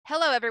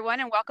Hello, everyone,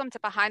 and welcome to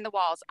Behind the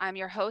Walls. I'm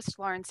your host,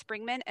 Lauren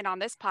Springman, and on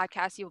this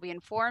podcast, you'll be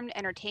informed,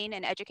 entertained,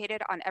 and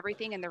educated on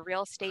everything in the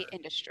real estate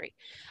industry.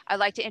 I'd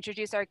like to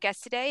introduce our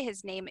guest today.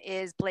 His name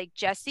is Blake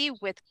Jesse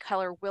with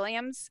Keller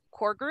Williams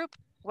Core Group.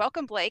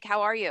 Welcome, Blake.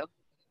 How are you?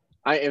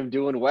 I am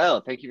doing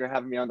well. Thank you for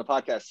having me on the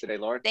podcast today,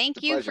 Lauren. It's a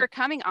Thank you for pleasure.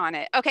 coming on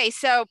it. Okay,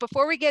 so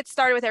before we get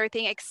started with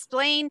everything,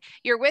 explain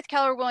you're with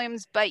Keller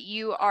Williams, but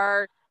you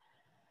are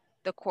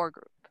the Core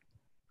Group.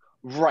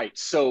 Right.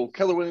 So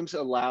Keller Williams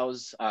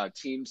allows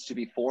teams to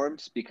be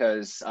formed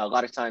because a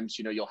lot of times,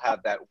 you'll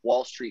have that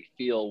Wall Street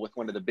feel with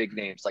one of the big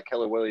names like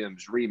Keller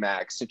Williams,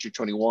 Remax, Century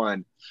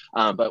 21.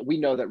 But we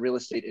know that real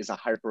estate is a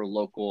hyper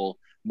local,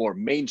 more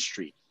Main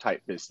Street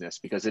type business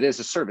because it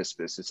is a service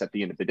business at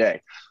the end of the day.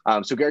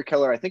 So Gary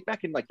Keller, I think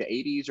back in like the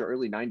 80s or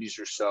early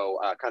 90s or so,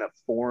 kind of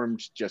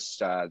formed just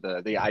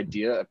the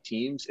idea of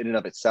teams in and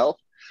of itself.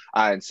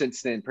 And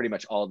since then, pretty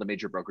much all the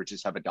major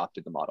brokerages have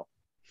adopted the model.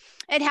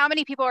 And how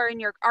many people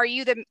are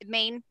you the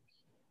main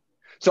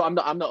So I'm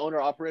the owner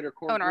operator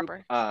core owner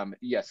group. operator?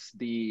 Yes,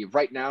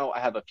 right now I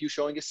have a few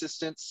showing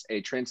assistants,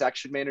 a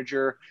transaction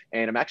manager,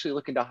 and I'm actually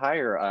looking to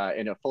hire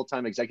in a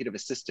full-time executive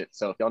assistant.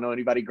 So if y'all know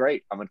anybody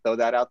great, I'm gonna throw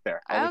that out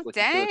there. Always Oh,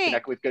 looking to dang.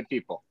 connect with good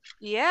people.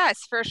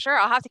 Yes, for sure.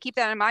 I'll have to keep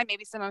that in mind.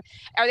 Maybe are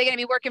they going to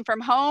be working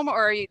from home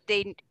or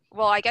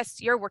well, I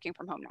guess you're working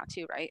from home now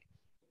too, right?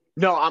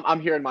 No, I'm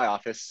here in my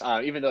office,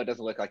 even though it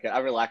doesn't look like it. I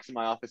relax in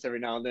my office every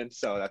now and then,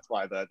 so that's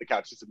why the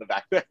couch is in the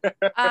back there.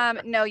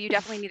 No, you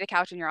definitely need a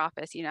couch in your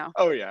office.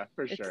 Oh yeah,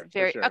 for It's sure, for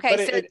very, sure. okay.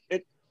 But So,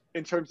 it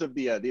in terms of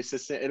the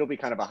assistant, it'll be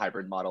kind of a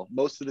hybrid model.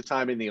 Most of the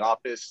time in the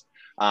office,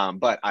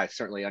 but I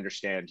certainly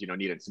understand,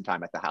 needed some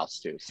time at the house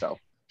too. so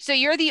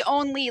you're the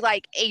only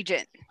like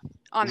agent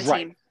on the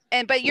Right,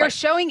 team but your right.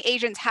 showing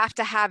agents have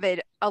to have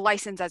a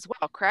license as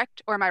well,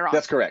 correct? Or am I wrong?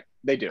 That's correct.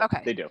 They do.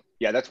 Okay. They do.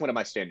 Yeah, that's one of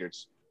my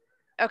standards.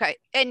 Okay.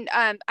 And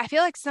I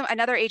feel like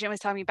another agent was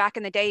telling me back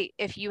in the day,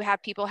 if you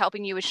have people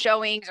helping you with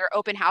showings or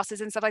open houses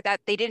and stuff like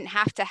that, they didn't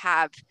have to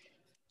have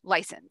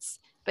license,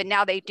 but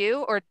now they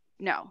do, or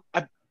no?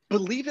 I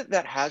believe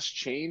that has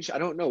changed. I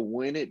don't know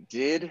when it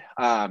did.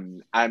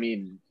 I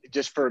mean,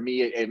 just for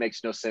me, it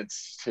makes no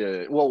sense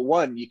to. Well,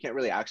 one, you can't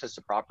really access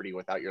the property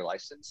without your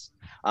license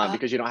Uh,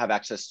 because you don't have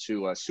access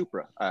to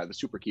the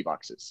Super key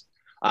boxes.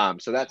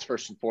 So that's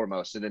first and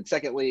foremost. And then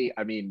secondly,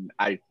 I mean,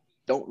 I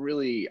don't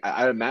really.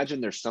 I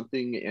imagine there's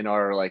something in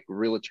our like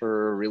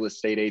realtor, real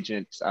estate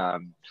agent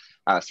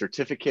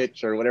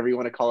certificate or whatever you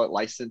want to call it,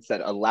 license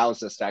that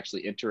allows us to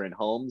actually enter in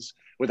homes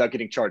without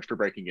getting charged for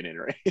breaking and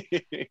entering or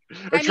I mean,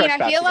 I feel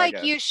trespassing, I like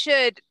guess. you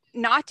should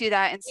not do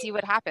that and see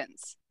what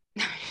happens.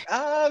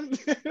 Um,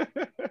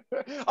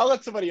 I'll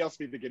let somebody else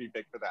be the guinea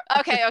pig for that.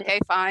 Okay,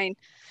 fine.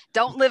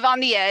 Don't live on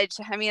the edge.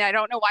 I mean, I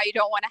don't know why you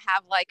don't want to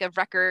have like a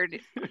record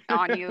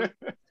on you.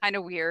 Kind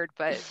of weird,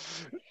 but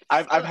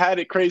I've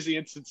had crazy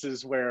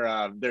instances where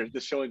the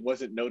showing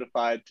wasn't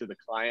notified to the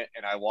client,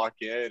 and I walk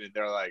in and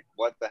they're like,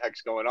 "What the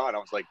heck's going on?" I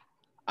was like,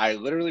 "I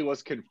literally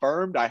was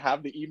confirmed. I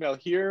have the email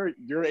here.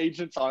 Your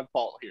agent's on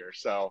fault here."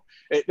 So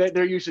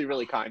they're usually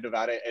really kind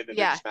about it, and then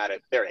they're yeah, just mad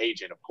at their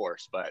agent, of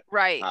course. But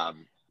right.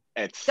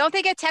 it's Don't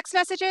they get text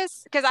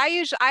messages? Because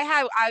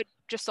I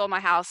just sold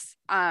my house,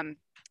 and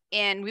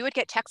we would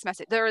get text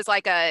message. There was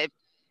like a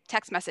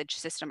text message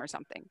system or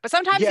something, but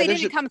sometimes yeah, they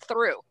didn't come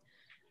through.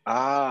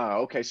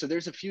 okay. So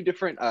there's a few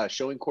different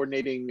showing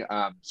coordinating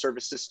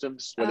service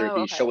systems, whether it Oh,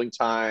 be okay. Showing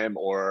Time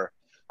or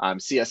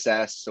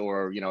CSS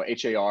or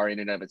HAR in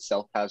and of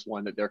itself has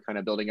one that they're kind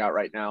of building out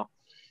right now.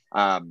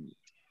 Um,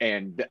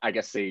 and I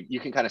guess you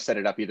can kind of set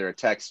it up either a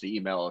text, an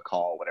email, a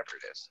call, whatever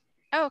it is.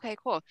 Oh, okay,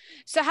 cool.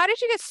 So how did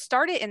you get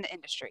started in the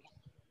industry?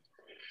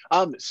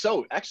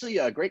 So actually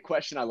a great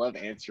question. I love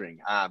answering.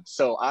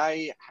 So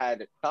I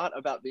had thought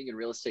about being in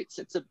real estate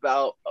since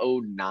about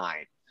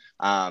 '09.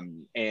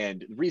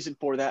 And the reason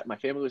for that, my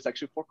family was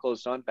actually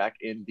foreclosed on back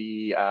in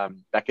the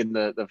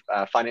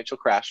financial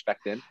crash back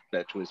then,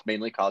 that was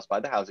mainly caused by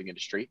the housing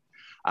industry.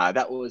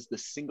 That was the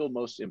single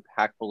most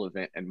impactful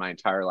event in my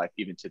entire life,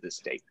 even to this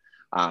date.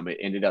 It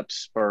ended up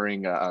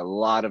spurring a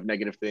lot of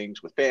negative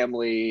things with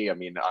family. I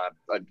mean,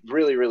 it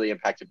really, really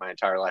impacted my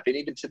entire life. And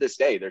even to this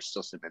day, there's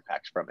still some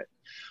impacts from it.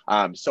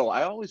 So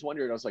I always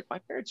wondered, I was like, my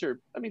parents they're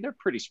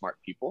pretty smart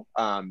people.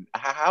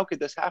 How could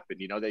this happen?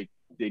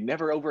 They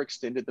never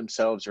overextended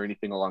themselves or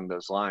anything along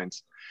those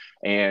lines.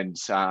 And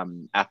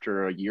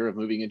after a year of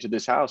moving into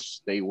this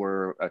house, they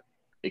were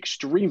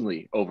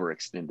extremely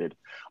overextended.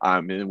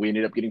 And we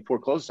ended up getting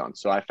foreclosed on.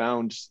 So I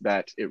found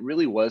that it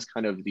really was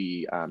kind of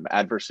the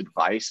adverse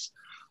advice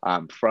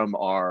from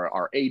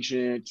our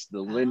agent,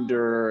 the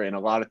lender, and a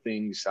lot of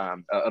things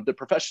of the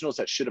professionals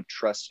that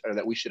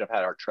that we should have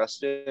had our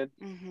trust in,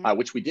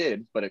 which we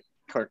did, but it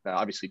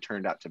obviously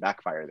turned out to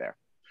backfire there.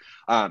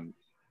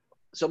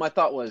 So my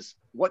thought was,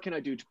 what can I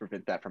do to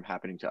prevent that from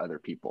happening to other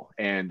people?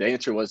 And the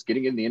answer was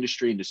getting in the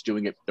industry and just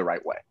doing it the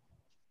right way.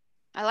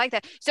 I like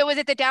that. So was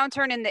it the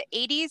downturn in the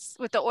 80s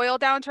with the oil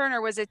downturn,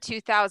 or was it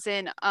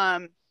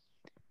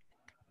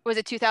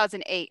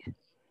 2008?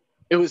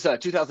 It was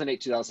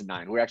 2008,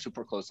 2009. We were actually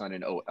foreclosed on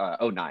in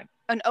 09.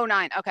 An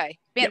 '09. Okay.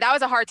 Man, Yep. that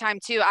was a hard time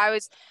too.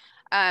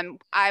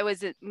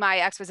 My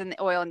ex was in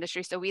the oil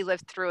industry, so we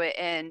lived through it,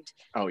 and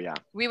Oh yeah.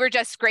 we were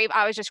just great.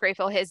 I was just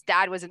grateful. His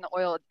dad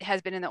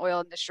has been in the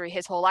oil industry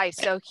his whole life.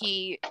 So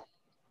we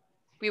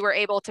were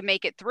able to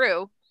make it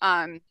through.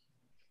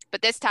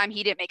 But this time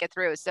he didn't make it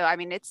through. So, I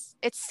mean, it's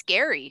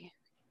scary.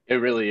 It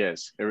really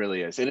is. It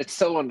really is. And it's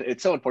so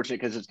unfortunate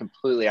because it's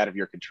completely out of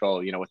your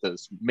control, you know, with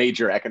those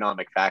major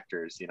economic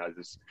factors, you know,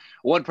 this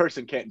one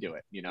person can't do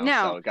it, you know,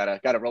 No. so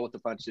gotta roll with the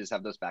punches,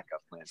 have those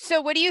backup plans.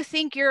 So what do you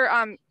think your,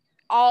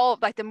 all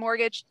like the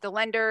mortgage, the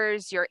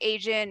lenders, your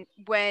agent,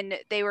 when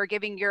they were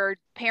giving your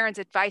parents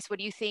advice, what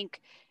do you think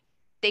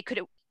they could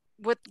have,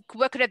 what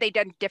could have they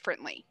done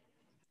differently?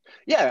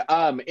 Yeah.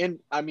 And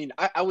I mean,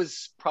 I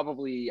was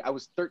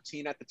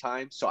 13 at the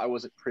time, so I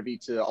wasn't privy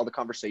to all the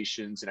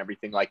conversations and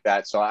everything like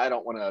that. So I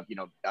don't want to, you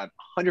know,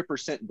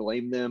 100%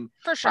 blame them.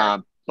 For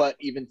sure. But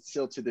even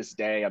still to this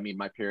day, I mean,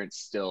 my parents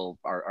still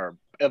are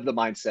of the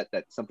mindset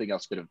that something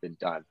else could have been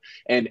done.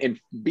 And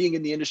being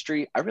in the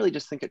industry, I really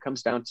just think it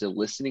comes down to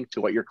listening to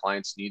what your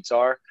clients' needs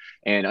are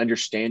and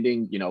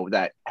understanding, you know,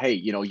 that, hey,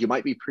 you know, you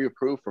might be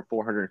pre-approved for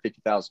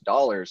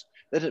 $450,000.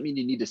 That doesn't mean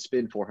you need to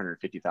spend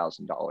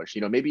 $450,000.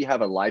 You know, maybe you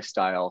have a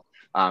lifestyle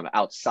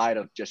outside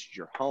of just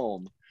your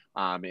home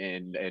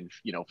and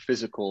you know,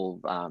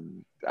 physical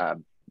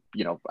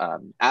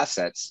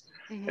assets,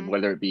 and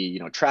whether it be, you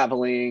know,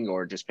 traveling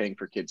or just paying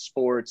for kids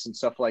sports and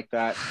stuff like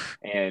that.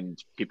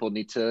 And people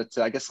need to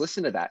I guess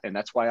listen to that, and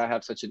that's why I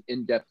have such an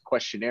in-depth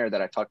questionnaire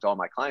that I talk to all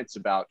my clients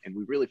about, and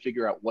we really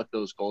figure out what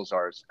those goals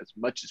are as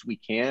much as we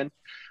can,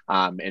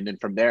 and then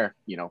from there,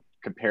 you know,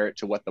 compare it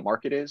to what the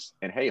market is,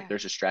 and hey, if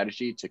there's a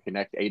strategy to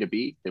connect A to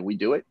B, then we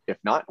do it. If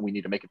not, we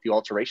need to make a few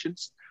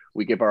alterations,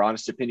 we give our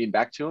honest opinion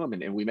back to them,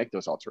 and we make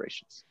those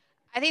alterations.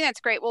 I think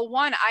that's great. Well,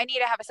 one, I need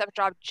to have a separate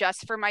job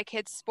just for my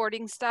kids'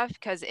 sporting stuff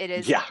because it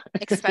is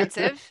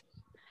expensive.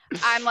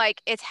 I'm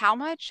like, it's how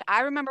much?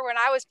 I remember when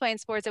I was playing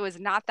sports, it was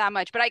not that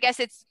much, but I guess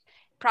it's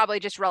probably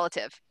just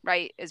relative,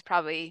 right? Is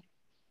probably,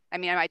 I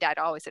mean, my dad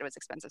always said it was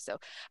expensive. So,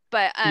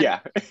 but, yeah.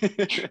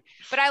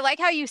 but I like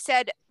how you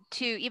said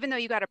even though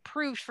you got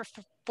approved for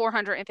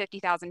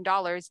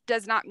 $450,000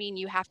 does not mean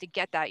you have to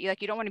get that. You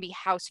don't want to be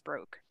house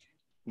broke.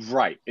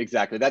 Right.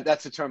 Exactly.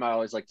 That's the term I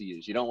always like to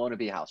use. You don't want to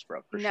be house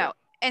broke for sure.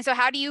 And so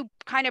how do you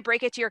kind of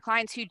break it to your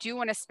clients who do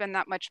want to spend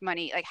that much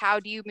money? Like, how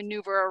do you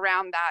maneuver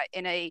around that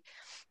in a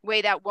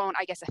way that won't,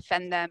 I guess,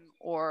 offend them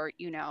or,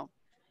 you know?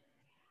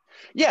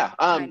 Yeah.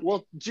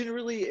 Well,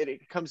 generally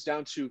it comes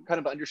down to kind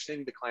of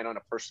understanding the client on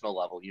a personal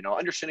level, you know,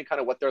 understanding kind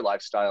of what their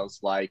lifestyle's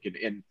like.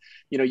 And,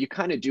 you know, you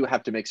kind of do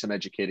have to make some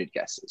educated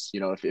guesses, you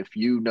know, if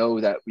you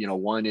know that, you know,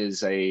 one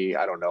is a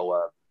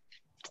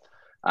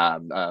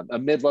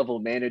mid-level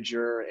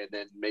manager, and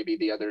then maybe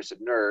the other's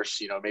a nurse,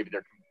 you know, maybe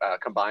they're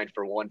combined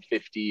for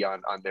 150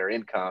 on their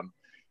income,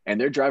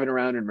 and they're driving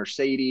around in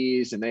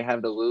Mercedes, and they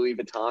have the Louis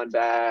Vuitton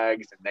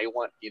bags, and they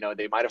want, you know,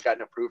 they might have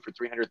gotten approved for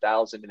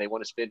 300,000, and they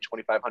want to spend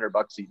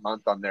 $2,500 a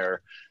month on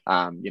their,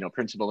 you know,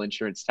 principal,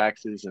 insurance,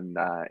 taxes, and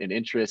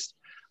interest.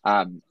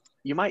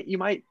 You might,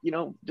 you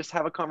know, just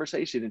have a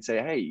conversation and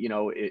say, hey, you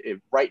know, if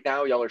right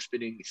now y'all are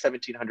spending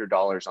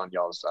 $1,700 on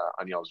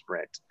y'all's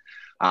rent,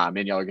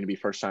 and y'all are going to be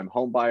first-time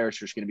home buyers,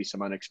 there's going to be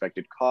some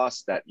unexpected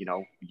costs that, you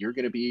know, you're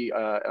going to be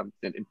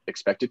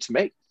expected to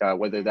make,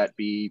 whether that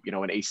be, you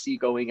know, an AC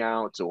going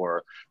out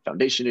or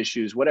foundation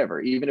issues, whatever,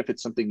 even if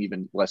it's something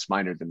even less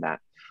minor than that.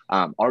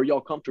 Are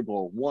y'all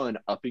comfortable, one,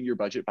 upping your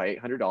budget by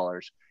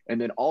 $800, and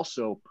then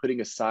also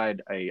putting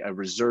aside a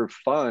reserve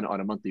fund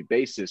on a monthly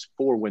basis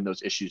for when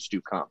those issues do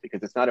come?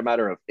 Because it's not a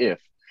matter of if,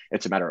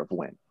 it's a matter of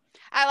when.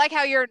 I like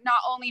how you're not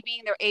only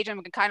being their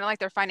agent, but kind of like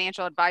their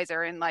financial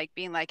advisor, and like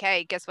being like,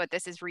 hey, guess what?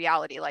 This is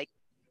reality. Like,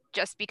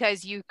 just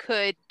because you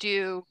could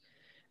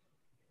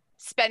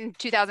spend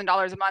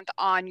 $2,000 a month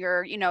on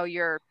your, you know,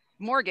 your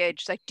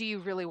mortgage, like, do you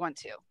really want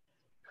to?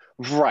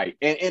 Right.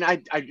 And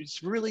I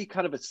it's really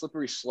kind of a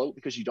slippery slope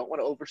because you don't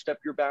want to overstep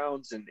your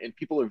bounds, and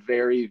people are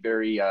very,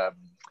 very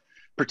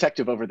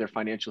protective over their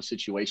financial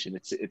situation.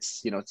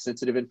 It's you know, it's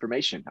sensitive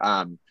information.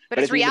 But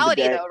it's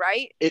reality though,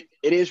 right? It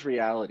is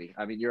reality.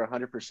 I mean, you're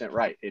 100%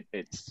 right.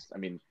 It's, I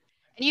mean,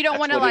 and you don't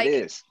want to like,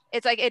 it's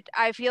like it,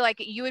 I feel like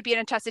you would be in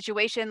a tough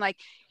situation. Like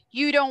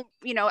you don't,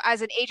 you know,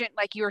 as an agent,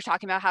 like you were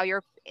talking about how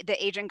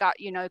the agent got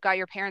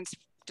your parents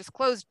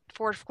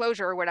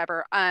foreclosure or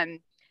whatever.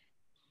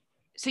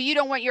 So you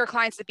don't want your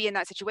clients to be in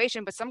that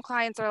situation, but some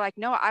clients are like,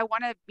 no, I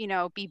want to, you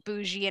know, be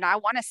bougie and I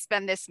want to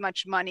spend this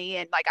much money.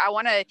 And like, I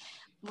want to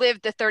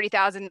live the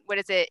 30,000, what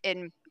is it?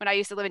 When I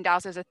used to live in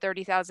Dallas, there's a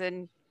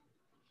 $30,000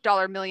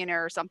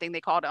 millionaire or something they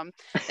called them.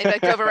 They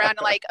like drove around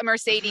in like a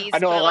Mercedes. I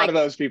know a lot of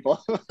those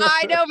people.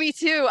 I know, me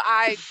too.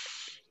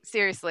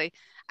 Seriously,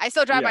 I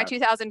still drive my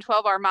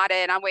 2012 Armada,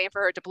 and I'm waiting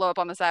for her to blow up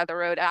on the side of the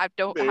road. I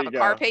don't have a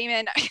car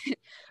payment.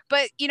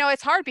 But, you know,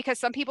 it's hard because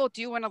some people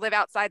do want to live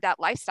outside that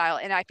lifestyle.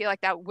 And I feel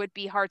like that would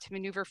be hard to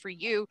maneuver for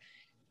you,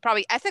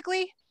 probably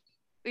ethically.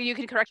 You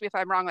can correct me if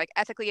I'm wrong, like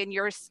ethically in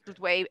your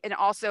way, and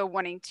also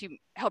wanting to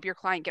help your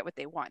client get what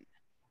they want.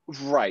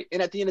 Right.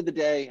 And at the end of the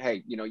day,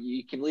 hey,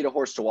 you can lead a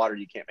horse to water,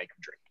 you can't make him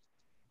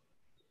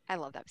I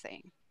love that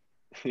saying.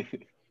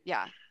 drink.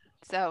 Yeah.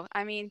 So,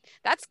 I mean,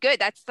 that's good.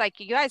 That's like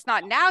you guys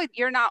not now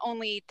you're not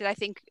only did I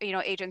think,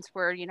 agents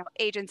were,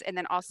 agents and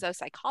then also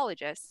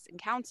psychologists and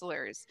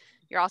counselors.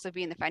 You're also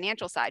being the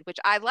financial side, which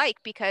I like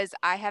because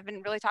I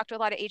haven't really talked to a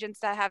lot of agents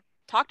that have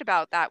talked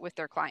about that with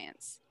their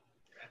clients.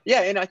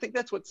 Yeah, and I think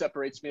that's what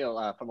separates me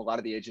from a lot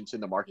of the agents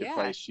in the Yeah.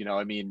 marketplace.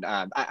 I mean,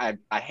 I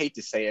hate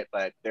to say it,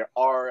 but there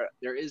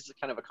is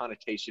kind of a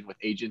connotation with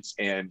agents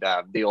and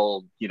the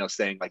old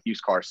saying like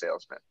used car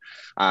salesman.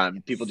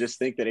 People just Yes.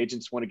 think that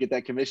agents want to get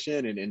that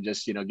commission and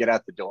just get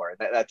out the door.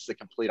 That's the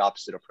complete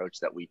opposite approach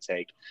that we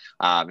take.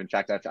 In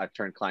fact, I've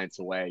turned clients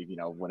away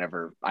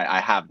whenever I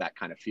have that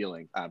kind of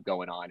feeling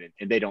going on,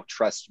 and they don't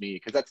trust me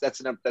because that's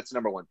the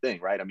number one thing,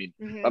 right? I mean,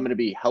 if I'm Hmm. going to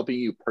be helping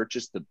you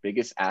purchase the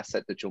biggest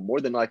asset that you'll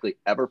more than likely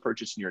ever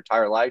purchase in your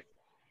entire life,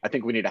 I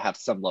think we need to have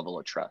some level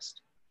of trust.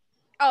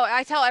 Oh,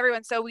 I tell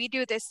everyone. So we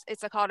do this.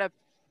 It's called a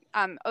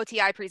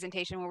OTI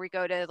presentation where we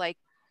go to like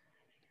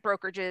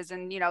brokerages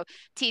and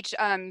teach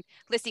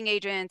listing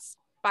agents,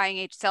 buying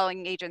agents,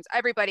 selling agents,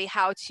 everybody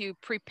how to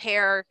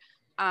prepare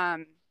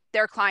um,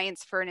 their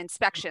clients for an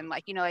inspection,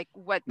 like like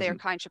what their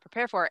Mm-hmm. clients should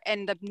prepare for.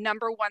 And the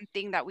number one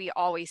thing that we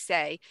always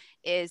say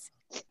is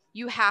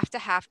you have to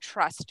have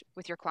trust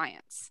with your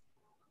clients.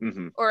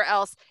 Mm-hmm. Or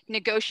else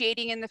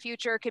negotiating in the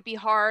future could be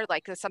hard.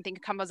 Like if something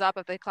comes up,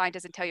 if the client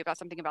doesn't tell you about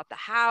something about the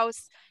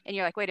house, and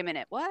you're like, wait a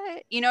minute,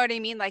 what? You know what I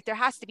mean? Like there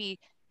has to be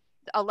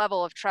a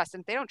level of trust.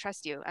 And if they don't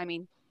trust you,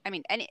 in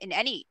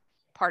any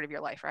part of your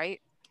life, right?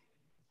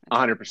 That's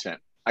hard. 100%.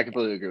 I Yeah.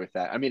 completely agree with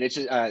that. I mean, it's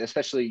just,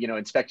 especially,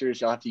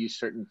 inspectors, you'll have to use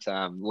certain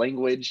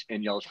language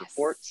in y'all's Yes.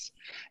 reports.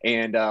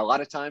 And a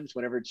lot of times,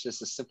 whenever it's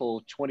just a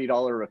simple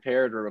 $20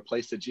 repair to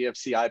replace a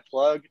GFCI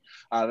plug,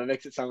 it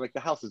makes it sound like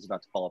the house is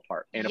about to fall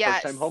apart. And a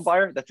first time home Yes.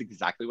 buyer, that's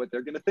exactly what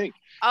they're going to think.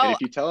 And Oh,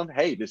 if you tell them,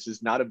 hey, this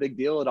is not a big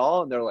deal at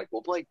all, and they're like,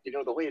 well, Blake,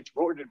 the way it's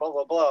worded, blah,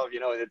 blah, blah,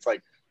 it's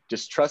like,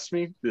 just trust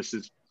me, this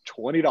is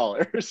 $20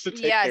 to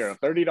take care yes. of,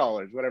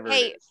 $30, whatever it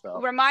Hey, is. So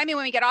remind me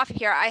when we get off of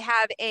here. I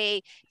have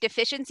a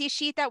deficiency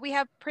sheet that we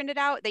have printed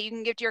out that you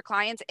can give to your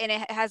clients, and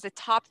it has the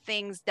top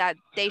things that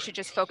they should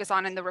just focus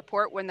on in the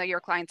report when your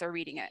clients are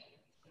reading it.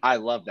 I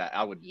love that.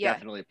 I would Yeah.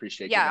 definitely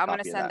appreciate getting Yeah, a I'm gonna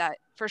copy of send that. that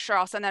for sure.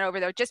 I'll send that over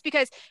though, just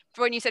because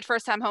for when you said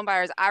first time home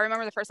buyers, I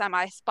remember the first time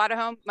I bought a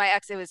home. My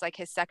ex, it was like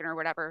his second or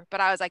whatever,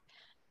 but I was like,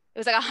 it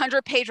was like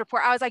 100-page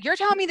report. I was like, you're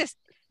telling me this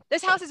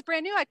house is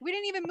brand new? Like we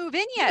didn't even move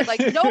in yet. Like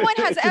no one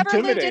has It's ever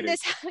lived in intimidating.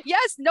 this.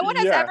 Yes, no one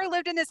has Yeah, ever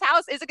lived in this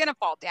house. Is it gonna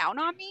fall down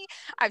on me?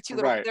 I have two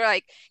little kids. right. They're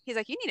like, he's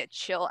like, you need to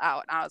chill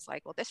out. And I was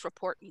like, well, this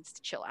report needs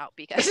to chill out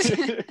because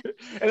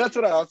And that's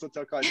what I also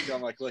tell clients too.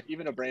 I'm like, look,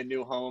 even a brand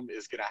new home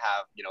is going to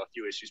have, a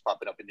few issues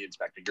popping up in the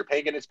inspector. You're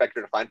paying an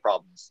inspector to find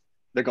problems.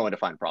 They're going to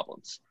find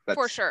problems. for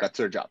That's sure. that's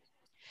their job.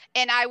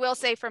 And I will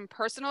say from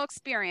personal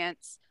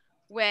experience,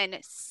 when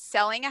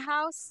selling a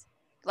house,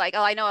 like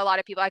I know a lot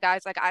of people, like I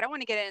was like, I don't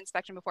want to get an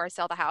inspection before I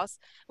sell the house.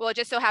 Well, it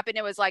just so happened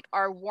it was like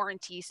our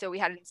warranty, so we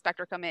had an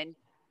inspector come in.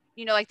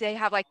 Like they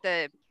have like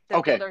the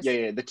Okay, yeah, builders,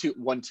 yeah, the 2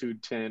 1 2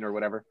 10 or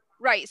whatever.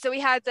 right? So we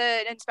had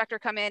the inspector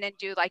come in and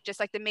do like just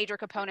like the major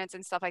components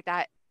and stuff like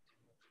that.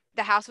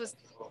 The house was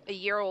a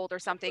year old or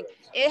something.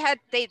 It had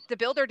the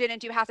builder didn't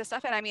do half the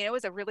stuff, and I mean it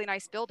was a really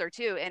nice builder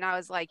too. And I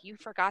was like, you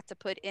forgot to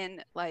put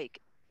in like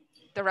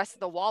the rest of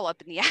the wall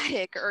up in the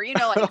attic or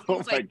like Oh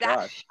things my like that.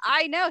 gosh.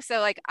 I know. So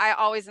like I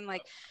always am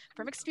like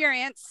from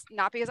experience,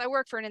 not because I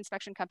work for an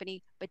inspection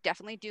company, but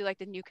definitely do like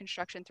the new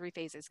construction 3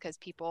 phases because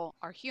people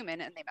are human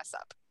and they mess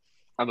up.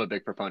 I'm a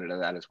big proponent of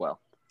that as well.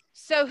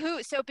 So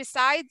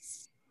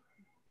besides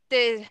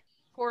the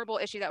horrible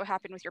issue that would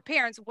happen with your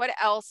parents, what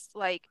else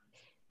like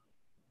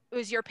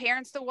was your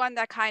parents the one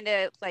that kind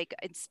of like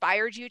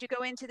inspired you to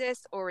go into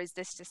this, or is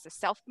this just a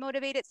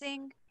self-motivated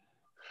thing?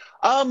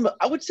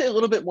 I would say a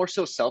little bit more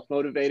so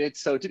self-motivated.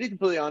 So to be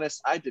completely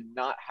honest, I did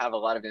not have a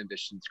lot of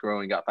ambitions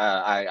growing up.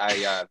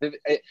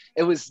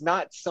 It was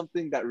not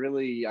something that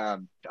really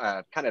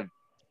kind of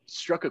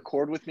struck a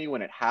chord with me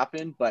when it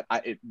happened, but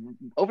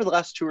over the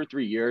last 2 or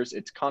 3 years,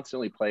 it's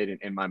constantly played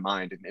in my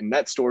mind. And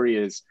that story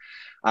is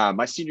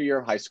my senior year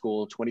of high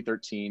school,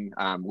 2013.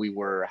 We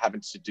were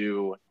having to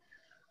do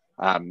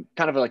kind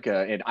of like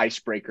an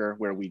icebreaker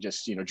where we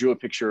just drew a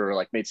picture or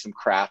like made some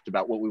craft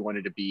about what we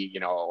wanted to be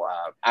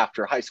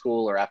after high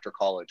school or after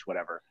college,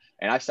 whatever.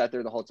 And I sat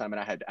there the whole time and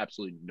I had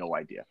absolutely no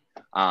idea.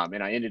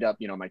 And I ended up,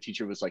 my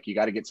teacher was like, you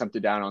got to get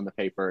something down on the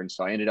paper. And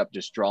so I ended up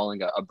just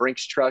drawing a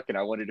Brinks truck, and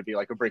I wanted to be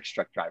like a Brinks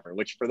truck driver,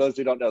 which for those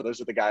who don't know,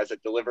 those are the guys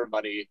that deliver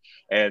money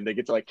and they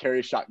get to like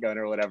carry a shotgun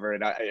or whatever.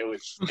 And it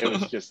was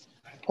just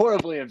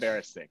horribly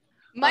embarrassing.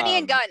 Money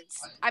and Um,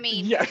 guns. I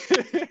mean, yeah,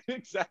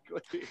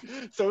 exactly.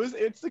 So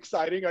it's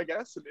exciting, I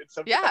guess, in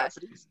some yeah.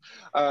 capacities.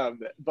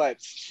 But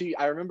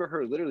I remember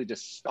her literally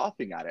just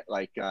scoffing at it,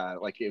 like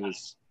it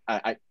was,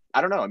 I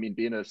don't know. I mean,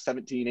 being a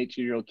 17,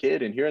 18-year-old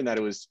kid and hearing that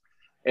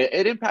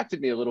it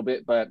impacted me a little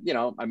bit, but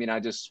I mean, I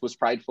just was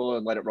prideful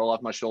and let it roll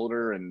off my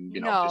shoulder and,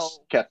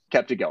 just No.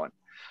 kept it going.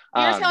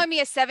 You're Um, telling me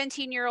a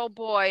 17-year-old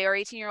boy or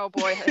 18-year-old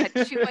boy had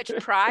too much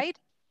pride?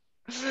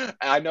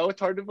 I know it's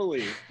hard to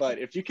believe, but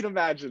if you can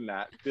imagine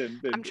that, then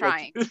I'm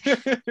trying.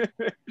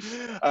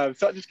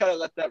 So I just kind of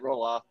let that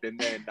roll off, and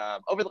then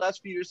over the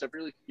last few years, I've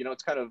really,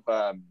 it's kind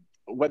of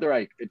whether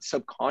it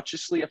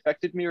subconsciously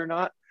affected me or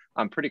not.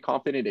 I'm pretty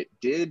confident it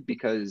did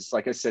because,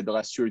 like I said, the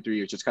last 2 or 3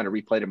 years just kind of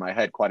replayed in my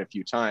head quite a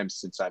few times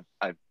since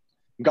I've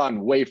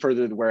gone way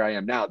further than where I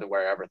am now than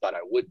where I ever thought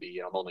I would be.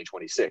 I'm only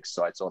 26,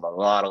 so I still have a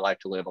lot of life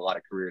to live, a lot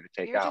of career to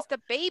take You're out. just a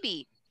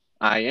baby.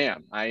 I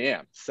am.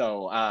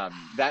 So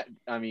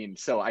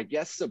so I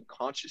guess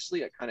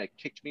subconsciously it kind of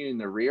kicked me in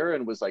the rear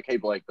and was like, hey,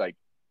 Blake, like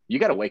you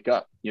got to wake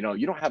up. You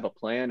don't have a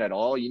plan at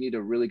all. You need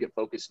to really get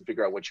focused and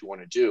figure out what you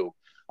want to do.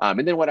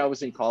 And then when I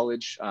was in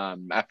college,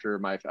 after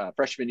my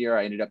freshman year,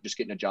 I ended up just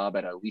getting a job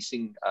at a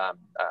leasing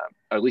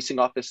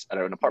office at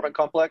an apartment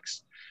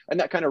complex, and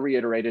that kind of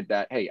reiterated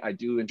that, hey, I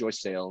do enjoy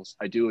sales,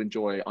 I do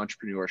enjoy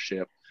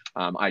entrepreneurship.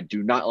 I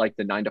do not like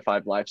the 9 to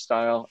 5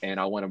 lifestyle, and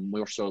I want to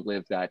more so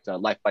live that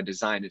life by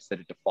design instead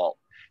of default.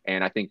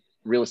 And I think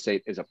real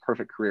estate is a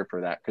perfect career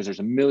for that because there's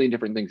a million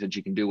different things that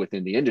you can do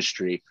within the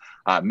industry,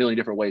 a million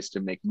different ways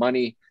to make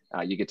money.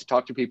 You get to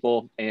talk to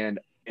people and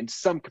in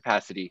some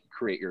capacity,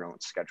 create your own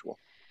schedule.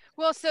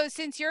 Well, so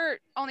since you're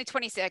only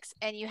 26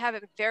 and you have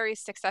a very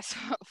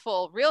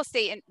successful real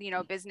estate,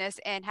 business,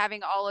 and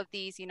having all of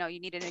these, you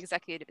need an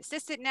executive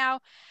assistant now,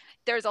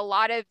 there's a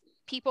lot of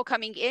people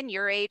coming in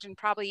your age and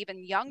probably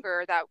even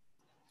younger that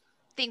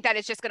think that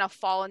it's just going to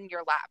fall in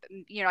your lap.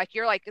 And,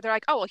 they're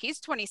like, oh, well, he's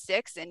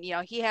 26 and,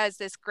 he has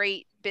this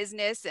great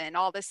business and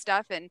all this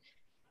stuff. And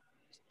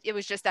it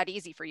was just that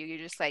easy for you. You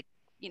just like,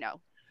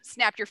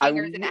 snapped your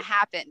fingers and it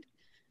happened.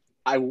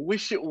 I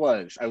wish it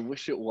was.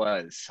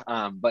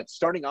 But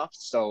starting off,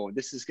 so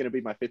this is going to be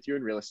my 5th year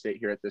in real estate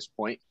here at this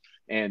point.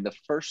 And the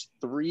first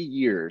 3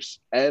 years,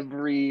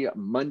 every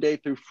Monday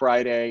through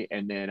Friday,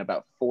 and then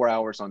about 4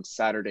 hours on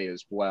Saturday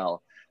as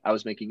well, I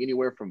was making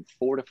anywhere from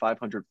 400 to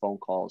 500 phone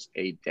calls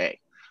a day.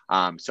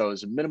 So it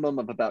was a minimum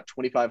of about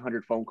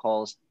 2,500 phone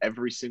calls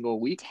every single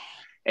week.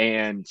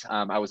 And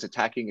I was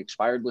attacking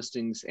expired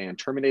listings and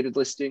terminated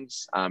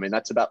listings. And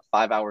that's about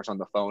 5 hours on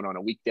the phone on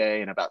a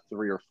weekday and about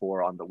 3 or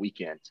 4 on the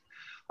weekend.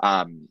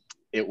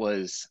 It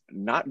was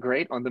not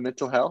great on the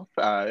mental health.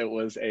 It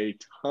was a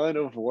ton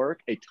of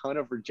work, a ton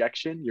of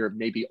rejection. You're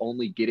maybe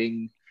only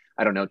getting,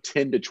 I don't know,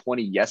 10 to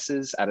 20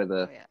 yeses out of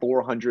the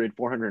 400,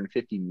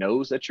 450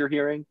 no's that you're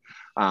hearing.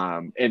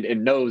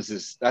 And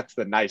no's that's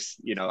the nice,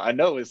 a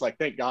no is like,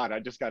 thank God, I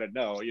just got to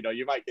know,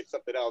 you might get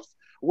something else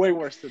way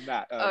worse than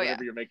that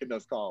whenever you're making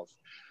those calls.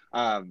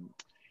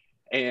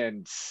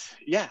 And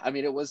yeah, I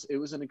mean, it was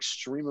an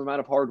extreme amount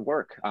of hard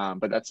work,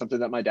 but that's something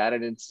that my dad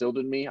had instilled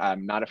in me.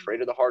 I'm not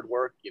afraid of the hard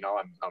work.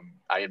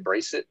 I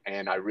embrace it.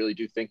 And I really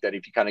do think that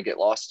if you kind of get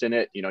lost in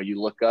it, you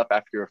look up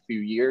after a few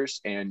years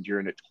and you're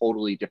in a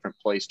totally different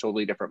place,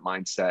 totally different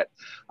mindset.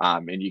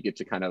 And you get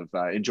to kind of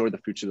enjoy the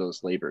fruits of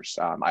those labors.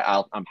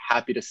 I'm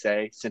happy to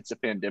say since the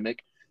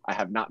pandemic, I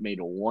have not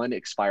made one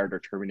expired or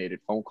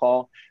terminated phone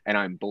call, and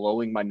I'm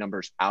blowing my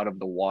numbers out of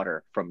the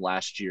water from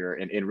last year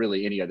and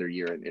really any other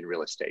year in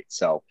real estate.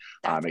 So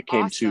it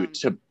came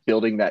to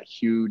building that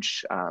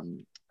huge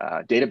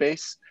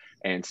database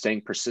and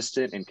staying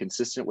persistent and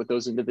consistent with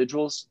those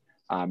individuals,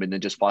 and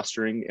then just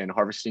fostering and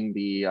harvesting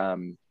the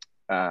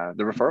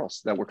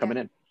referrals that were coming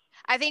in.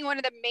 I think one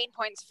of the main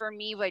points for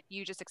me, like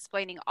you just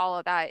explaining all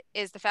of that,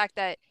 is the fact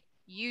that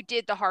you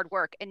did the hard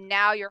work and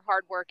now your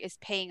hard work is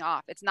paying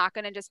off. It's not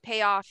going to just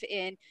pay off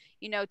in,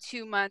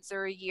 2 months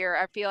or a year.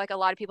 I feel like a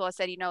lot of people have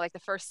said, like the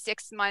first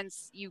 6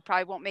 months, you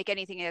probably won't make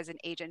anything as an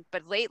agent.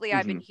 But lately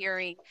I've been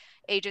hearing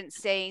agents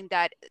saying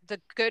that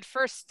the good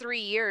first 3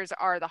 years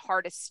are the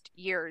hardest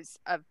years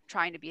of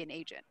trying to be an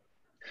agent.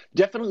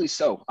 Definitely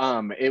so.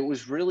 It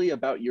was really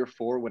about year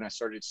 4 when I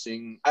started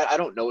seeing, I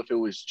don't know if it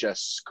was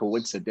just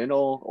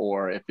coincidental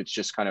or if it's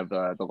just kind of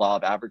the law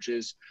of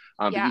averages.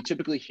 But you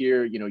typically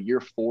hear,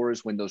 year 4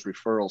 is when those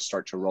referrals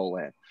start to roll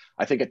in.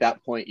 I think at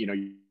that point,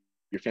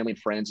 your family and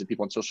friends and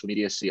people on social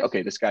media see,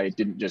 okay, this guy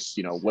didn't just,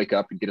 wake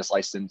up and get his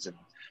license and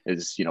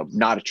is,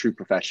 not a true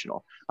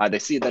professional. They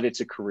see that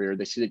it's a career.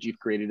 They see that you've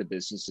created a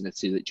business and they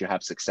see that you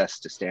have success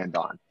to stand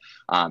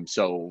on.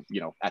 So,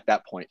 at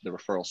that point, the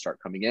referrals start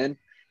coming in.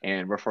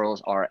 And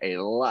referrals are a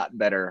lot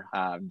better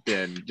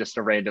than just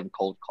a random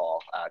cold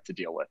call to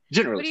deal with.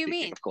 Generally, what do you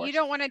speaking, mean? Of course. You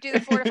don't want to do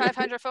the 400 to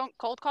 500 phone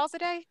cold calls a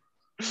day?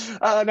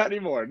 Not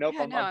anymore. Nope,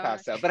 I'm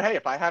past that. But hey,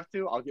 if I have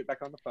to, I'll get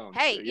back on the phone.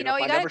 Hey, so, you if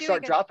my numbers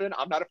start dropping,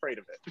 I'm not afraid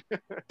of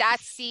it.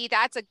 That's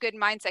a good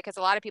mindset because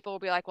a lot of people will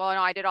be like, well,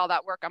 no, I did all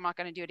that work. I'm not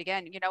going to do it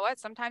again. You know what?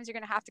 Sometimes you're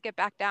going to have to get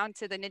back down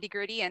to the nitty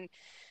gritty and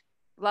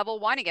level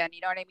 1 again.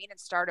 You know what I mean? And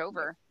start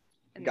over.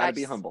 And gotta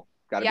be humble.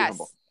 Gotta be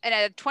humble. And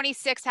at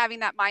 26,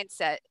 having that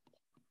mindset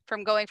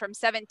from going from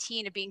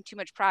 17 to being too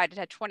much pride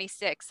to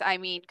 26. I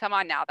mean, come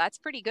on now. That's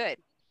pretty good.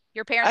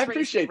 Your parents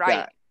raised you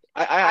right.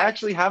 I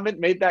actually haven't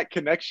made that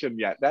connection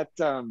yet. That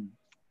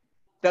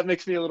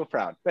makes me a little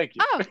proud. Thank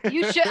you. Oh,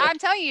 you should. I'm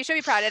telling you, you should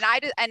be proud.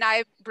 And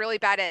I'm really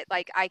bad at,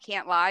 like, I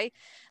can't lie.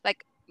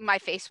 Like, my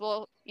face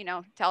will,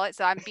 tell it.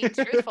 So I'm being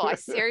truthful. I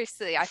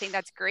think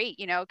that's great,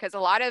 because a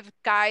lot of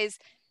guys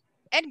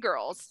and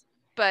girls,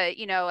 but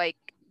like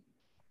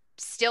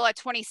still at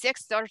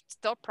 26,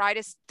 still pride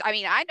is, I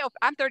mean, I know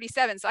I'm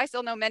 37, so I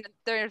still know men in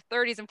their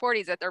 30s and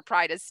 40s that their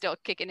pride is still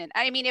kicking in.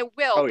 I mean, it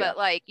will, but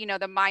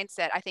the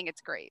mindset, I think it's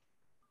great.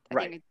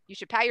 I think you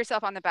should pat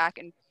yourself on the back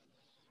and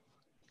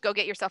go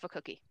get yourself a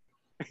cookie.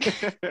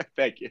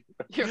 Thank you.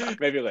 You're welcome.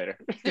 Maybe later.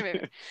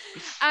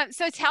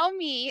 So tell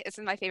me, this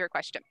is my favorite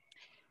question,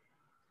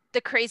 the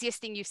craziest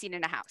thing you've seen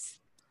in a house.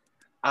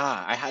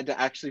 I had to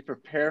actually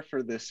prepare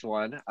for this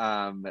one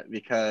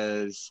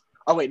because,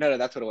 oh wait, no,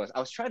 that's what it was. I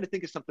was trying to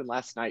think of something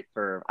last night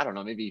for, I don't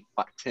know, maybe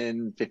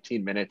 10,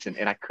 15 minutes.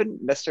 And I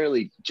couldn't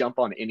necessarily jump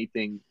on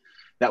anything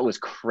that was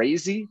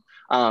crazy.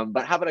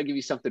 But how about I give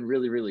you something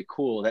really, really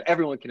cool that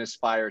everyone can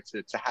aspire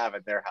to have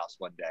at their house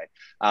one day.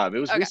 It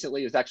was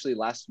recently, it was actually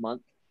last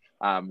month.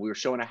 We were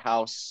showing a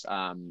house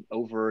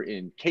over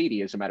in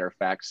Katy, as a matter of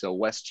fact. So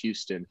West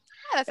Houston.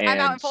 Yeah, I'm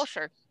out in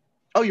Fulshire.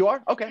 Oh, you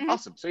are? Okay,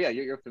 awesome. So yeah,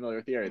 you're familiar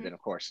with the area then,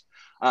 of course.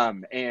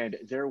 And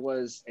there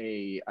was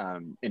an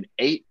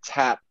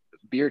 8-tap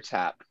beer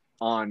tap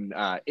on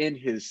in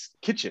his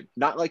kitchen,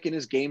 not like in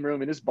his game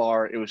room, in his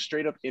bar. It was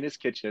straight up in his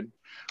kitchen.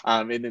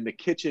 And then the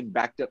kitchen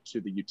backed up to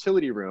the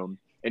utility room.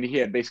 And he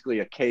had basically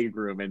a keg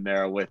room in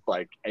there with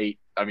like 8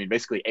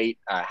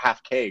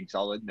 half kegs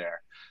all in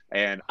there.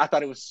 And I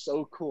thought it was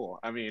so cool.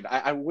 I mean,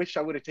 I wish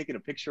I would have taken a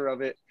picture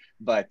of it,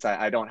 but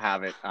I don't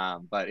have it.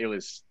 But it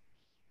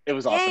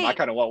was awesome. Dang. I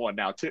kind of want one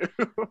now too.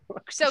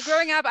 So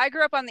growing up, I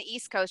grew up on the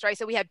East Coast, right?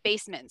 So we had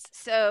basements.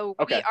 So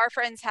our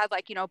friends had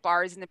like,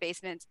 bars in the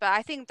basements, but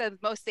I think the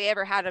most they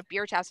ever had of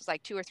beer taps was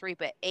like 2 or 3,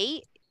 but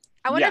 8.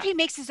 I wonder if he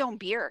makes his own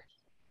beer.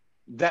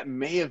 That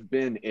may have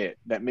been it.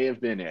 But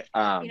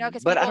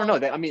I don't know.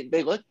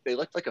 They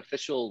looked like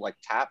official like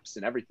taps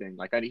and everything.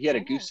 Like he had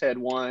a Goosehead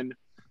one,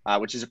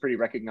 which is a pretty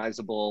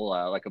recognizable,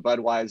 like a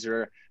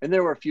Budweiser. And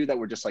there were a few that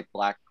were just like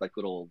black, like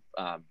little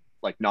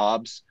like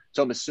knobs.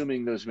 So I'm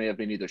assuming those may have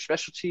been either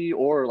specialty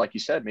or, like you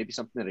said, maybe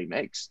something that he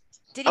makes.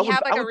 Did he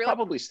have like I would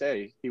probably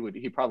say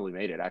he probably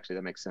made it. Actually,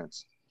 that makes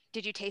sense.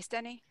 Did you taste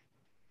any?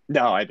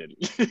 No, I didn't.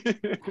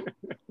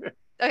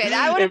 Okay,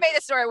 that would have made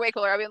the story way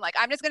cooler. I mean, like,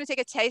 I'm just going to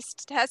take a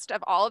taste test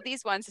of all of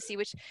these ones to see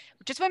which,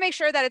 just want to make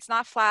sure that it's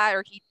not flat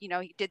or he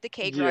did the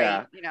cake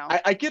right.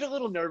 I get a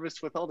little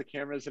nervous with all the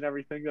cameras and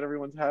everything that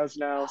everyone has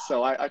now.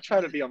 So I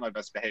try to be on my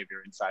best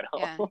behavior inside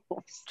house.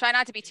 Try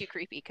not to be too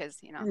creepy because,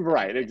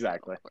 Right,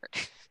 exactly.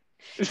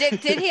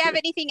 Did he have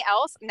anything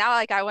else? Now,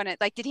 like, I want to,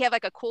 like, did he have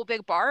like a cool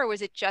big bar or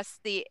was it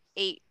just the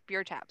 8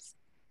 beer taps?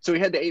 So he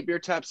had the 8 beer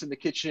taps in the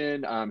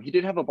kitchen. He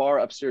did have a bar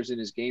upstairs in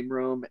his game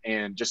room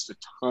and just a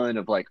ton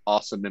of like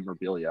awesome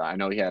memorabilia. I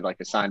know he had like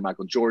a signed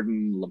Michael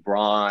Jordan,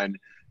 LeBron,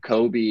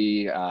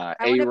 Kobe, I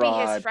want to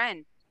be his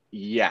friend.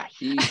 Yeah,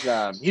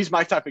 he's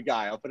my type of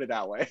guy. I'll put it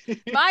that way.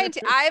 Mine too.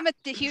 I'm a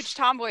huge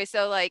tomboy,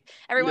 so like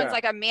everyone's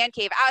like a man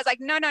cave. I was like,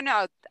 no.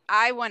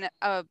 I want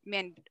a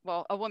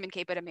woman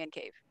cave, but a man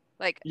cave.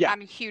 Like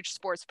I'm a huge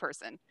sports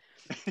person.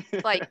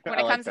 Like when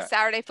it comes to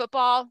Saturday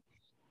football,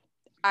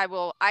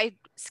 I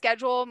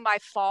schedule my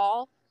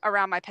fall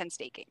around my Penn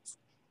State games.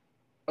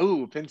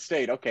 Oh, Penn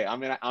State. Okay.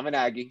 I'm an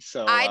Aggie.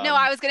 So I know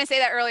I was going to say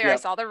that earlier. Yep. I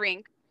saw the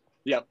ring.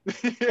 Yep.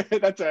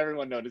 That's what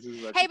everyone notices.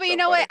 Hey, but you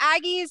know what?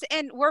 Aggies,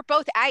 and we're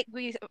both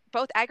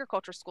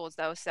agriculture schools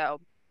though. So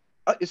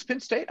is Penn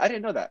State? I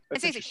didn't know that.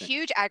 It's a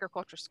huge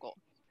agriculture school.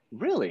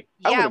 Really?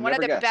 Yeah. One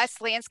of the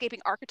best landscaping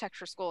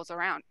architecture schools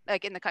around,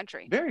 like in the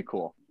country. Very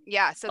cool.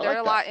 Yeah. So there are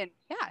a lot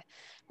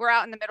we're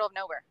out in the middle of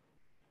nowhere.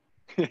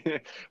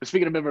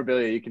 Speaking of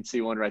memorabilia, you can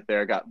see one right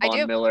there. Got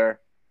Von Miller,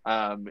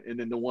 and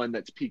then the one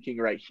that's peeking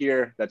right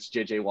here, that's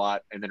JJ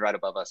Watt, and then right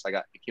above us, I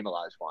got Hakeem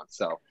Olajuwon.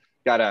 So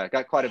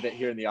got quite a bit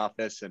here in the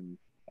office, and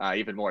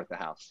even more at the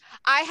house.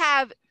 I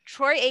have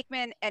Troy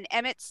Aikman and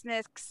Emmitt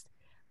Smith's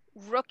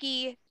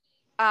rookie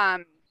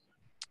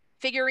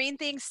figurine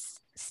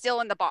things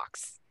still in the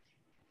box.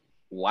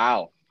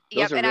 Wow.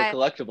 Those are real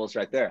collectibles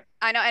right there.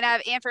 I know. And I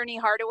have Anthony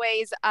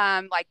Hardaway's,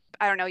 like,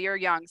 I don't know, you're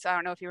young, so I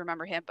don't know if you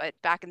remember him, but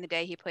back in the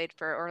day, he played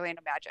for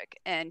Orlando Magic.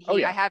 And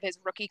I have his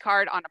rookie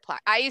card on a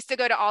plaque. I used to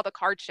go to all the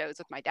card shows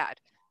with my dad.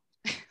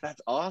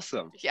 That's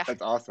awesome. Yeah.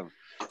 That's awesome.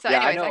 So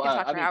anyways, I can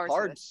talk for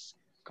hours.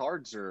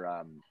 Cards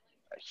are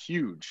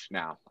huge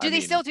now. Do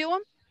they still do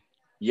them?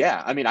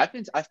 Yeah. I mean, I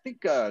think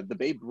the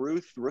Babe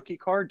Ruth rookie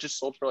card just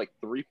sold for like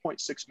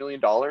 $3.6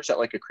 million at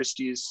like a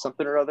Christie's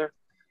something or other.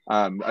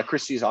 A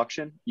Christie's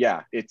auction.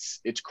 Yeah, it's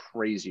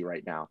crazy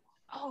right now.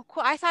 Oh,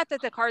 cool. I thought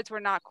that the cards were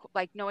not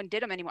like no one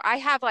did them anymore. I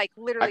have like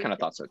literally. I kind of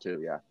thought so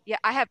too. Yeah. Yeah,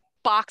 I have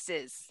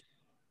boxes,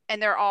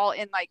 and they're all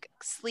in like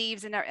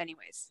sleeves and there.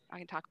 Anyways, I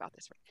can talk about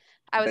this.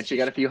 I bet you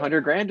got a few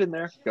 $100,000 in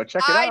there. Go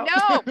check it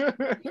out. I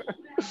know.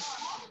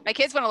 My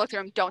kids want to look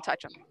through them. Don't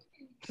touch them.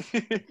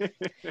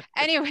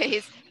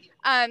 Anyways,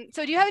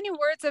 so do you have any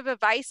words of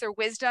advice or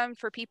wisdom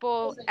for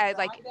people as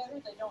like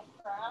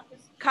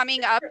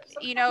coming up,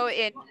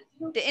 in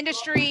the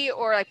industry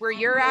or like where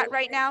you're at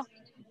right now?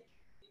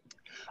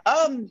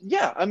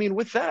 Yeah, I mean,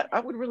 with that, I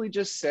would really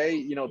just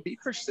say, be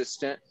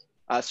persistent.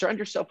 surround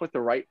yourself with the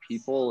right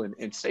people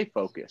and stay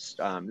focused.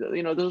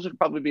 Those would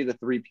probably be the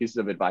three pieces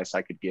of advice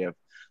I could give.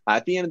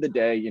 At the end of the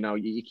day,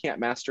 you can't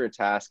master a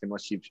task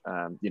unless you've,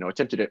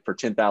 attempted it for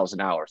 10,000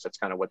 hours. That's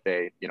kind of what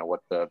what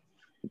the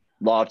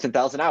law of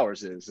 10,000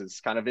 hours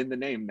is kind of in the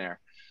name there.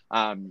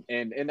 And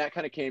that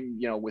kind of came,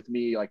 with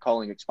me like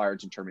calling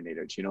expireds and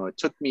terminators. It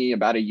took me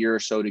about a year or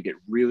so to get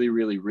really,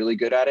 really, really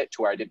good at it,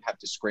 to where I didn't have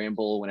to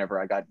scramble whenever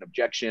I got an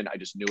objection. I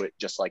just knew it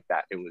just like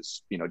that. It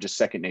was, just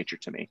second nature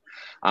to me.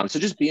 So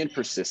just being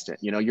persistent,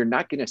 you're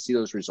not going to see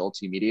those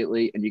results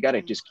immediately, and you got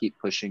to just keep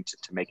pushing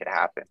to make it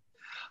happen.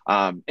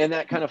 And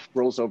that kind of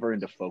rolls over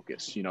into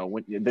focus.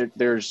 When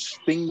there's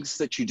things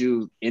that you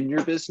do in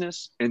your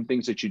business and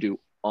things that you do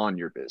on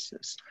your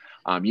business.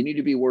 You need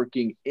to be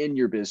working in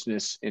your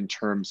business in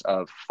terms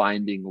of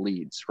finding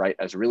leads, right?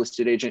 As a real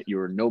estate agent, you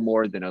are no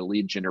more than a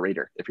lead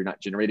generator. If you're not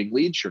generating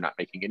leads, you're not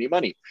making any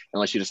money,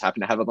 unless you just happen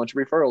to have a bunch of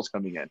referrals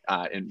coming in.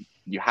 And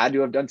you had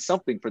to have done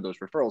something for those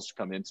referrals to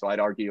come in. So I'd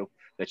argue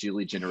that you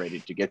lead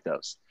generated to get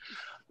those.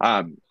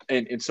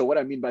 And so what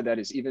I mean by that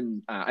is,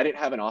 even I didn't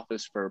have an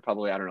office for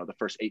probably, I don't know, the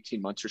first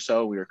 18 months or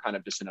so. We were kind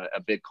of just in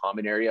a big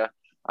common area.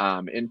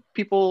 And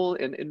people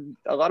and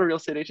a lot of real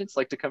estate agents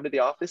like to come to the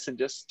office and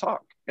just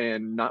talk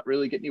and not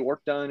really get any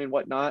work done and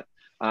whatnot.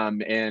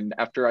 And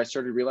after I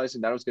started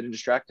realizing that I was getting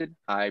distracted,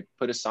 I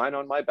put a sign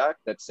on my back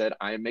that said,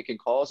 I am making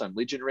calls, I'm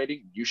lead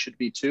generating. You should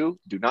be too.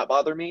 Do not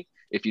bother me.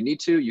 If you need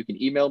to, you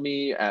can email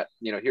me at,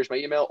 here's my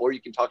email, or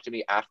you can talk to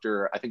me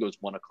after, I think it was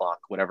 1 o'clock,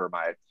 whatever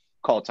my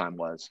call time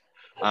was.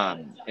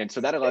 And so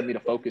that allowed me to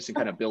focus and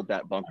kind of build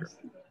that bunker.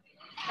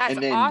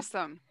 That's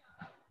awesome.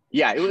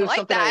 Yeah, it was like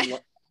something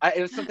that.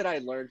 it was something I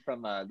learned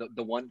from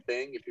the One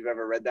Thing. If you've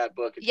ever read that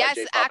book, it's yes,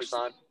 by Jay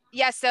Papasan.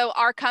 Yes. So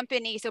our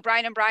company, so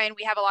Brian and Brian,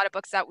 we have a lot of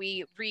books that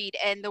we read.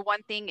 And the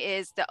One Thing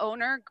is the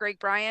owner, Greg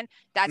Brian.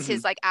 That's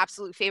his like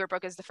absolute favorite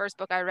book. Is the first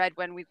book I read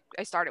when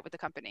I started with the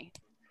company.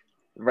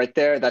 Right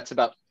there. That's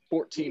about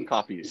 14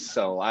 copies.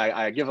 So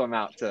I give them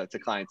out to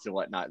clients and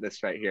whatnot,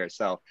 this right here.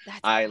 So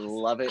I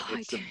love it.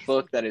 It's a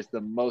book that is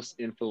the most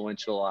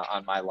influential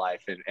on my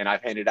life. And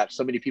I've handed out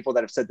so many people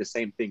that have said the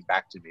same thing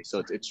back to me.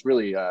 So it's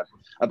really a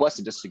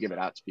blessing just to give it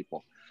out to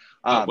people.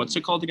 What's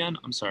it called again?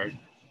 I'm sorry.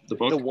 The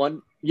book? The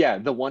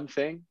One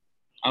Thing.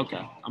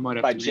 Okay. I might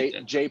have by to read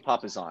it. Jay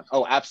Papasan.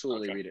 Oh,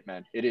 absolutely. Okay. Read it,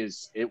 man.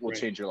 It will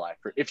change your life.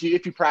 If you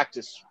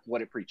practice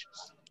what it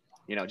preaches.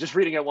 Just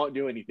reading it won't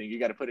do anything. You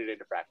got to put it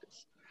into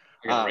practice.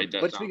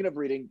 But speaking of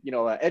reading,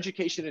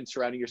 education and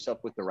surrounding yourself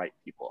with the right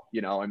people.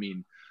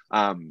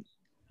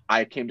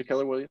 I came to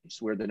Keller Williams.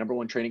 We're the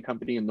 #1 training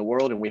company in the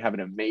world, and we have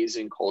an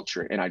amazing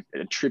culture. And I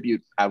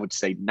attribute, I would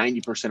say,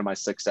 90% of my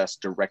success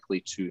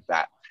directly to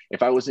that.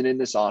 If I wasn't in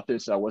this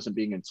office, I wasn't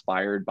being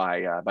inspired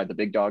by the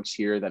big dogs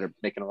here that are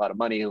making a lot of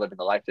money, living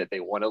the life that they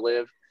want to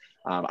live.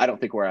 I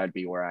don't think I'd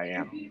be where I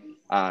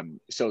am.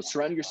 So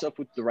surrounding yourself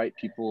with the right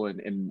people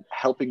and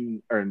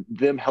helping, or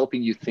them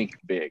helping you think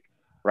big.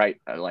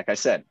 Right. Like I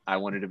said, I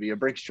wanted to be a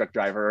Brinks truck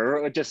driver,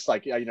 or just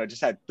like,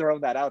 just had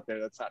thrown that out there.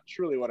 That's not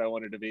truly what I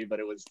wanted to be, but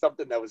it was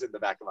something that was in the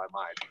back of my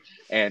mind.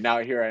 And now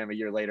here I am a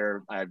year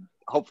later.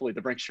 Hopefully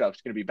the Brinks truck's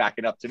going to be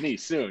backing up to me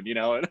soon,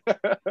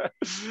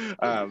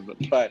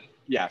 but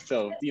yeah,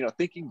 so,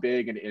 thinking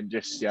big and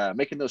just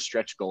making those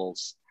stretch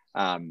goals,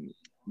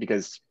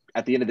 because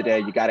at the end of the day,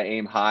 you got to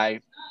aim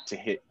high to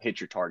hit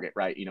your target,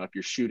 right? If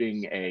you're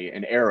shooting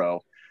an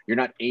arrow, you're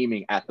not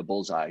aiming at the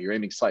bullseye. You're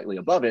aiming slightly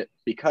above it,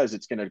 because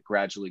it's going to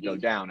gradually go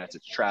down as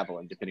it's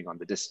traveling, depending on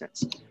the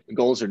distance. The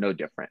goals are no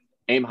different.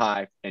 Aim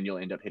high and you'll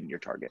end up hitting your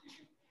target.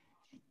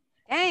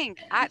 Dang,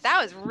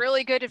 that was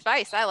really good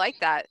advice. I like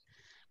that.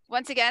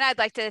 Once again, I'd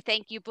like to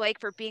thank you, Blake,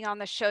 for being on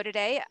the show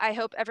today. I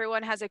hope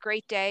everyone has a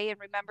great day. And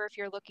remember, if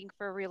you're looking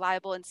for a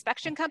reliable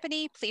inspection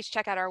company, please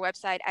check out our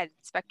website at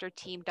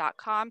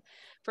inspectorteam.com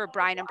for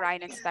Brian and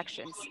Brian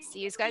Inspections.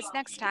 See you guys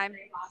next time.